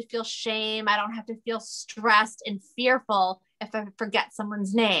don't have to feel shame. I don't have to feel stressed and fearful if I forget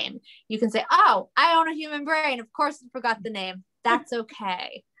someone's name. You can say, oh, I own a human brain. Of course I forgot the name. That's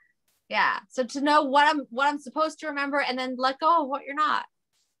okay. Yeah. So to know what I'm supposed to remember, and then let go of what you're not.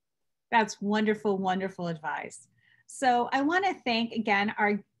 That's wonderful, wonderful advice. So I want to thank again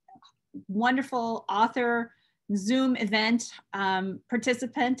our wonderful author Zoom event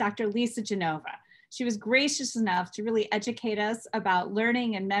participant, Dr. Lisa Genova. She was gracious enough to really educate us about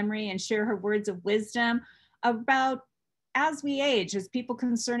learning and memory and share her words of wisdom about, as we age, as people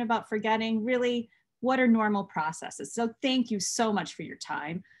concerned about forgetting, really what are normal processes. So thank you so much for your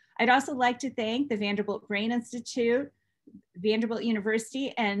time. I'd also like to thank the Vanderbilt Brain Institute, Vanderbilt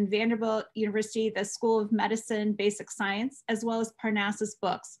University, and Vanderbilt University, the School of Medicine Basic Science, as well as Parnassus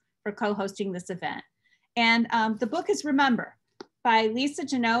Books for co-hosting this event. And the book is Remember by Lisa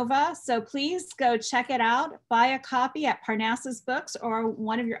Genova. So please go check it out. Buy a copy at Parnassus Books or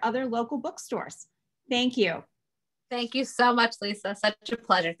one of your other local bookstores. Thank you. Thank you so much, Lisa. Such a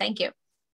pleasure. Thank you.